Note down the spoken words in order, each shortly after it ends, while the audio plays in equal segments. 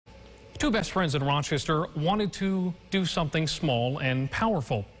Two best friends in Rochester wanted to do something small and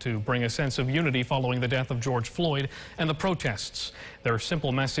powerful to bring a sense of unity following the death of George Floyd and the protests. Their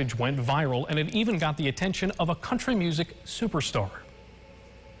simple message went viral, and it even got the attention of a country music superstar.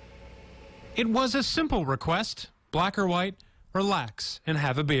 It was a simple request: black or white, relax and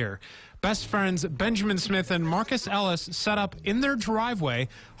have a beer. Best friends Benjamin Smith and Marcus Ellis set up in their driveway,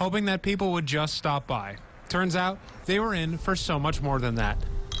 hoping that people would just stop by. Turns out they were in for so much more than that.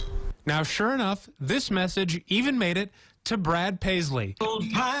 Now, sure enough, this message even made it to Brad Paisley. Old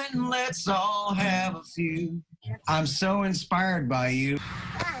pine, let's all have a few. I'm so inspired by you.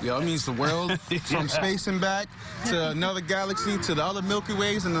 Yo, it means the world, from space and back to another galaxy to the other Milky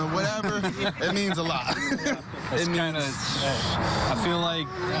Ways and the whatever. It means a lot. It's kind of, I feel like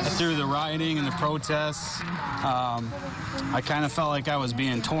through the rioting and the protests, I kind of felt like I was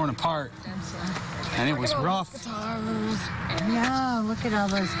being torn apart, and it was rough. Yeah, look at all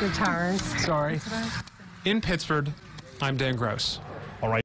those guitars. Sorry. In Pittsford, I'm Dan Gross.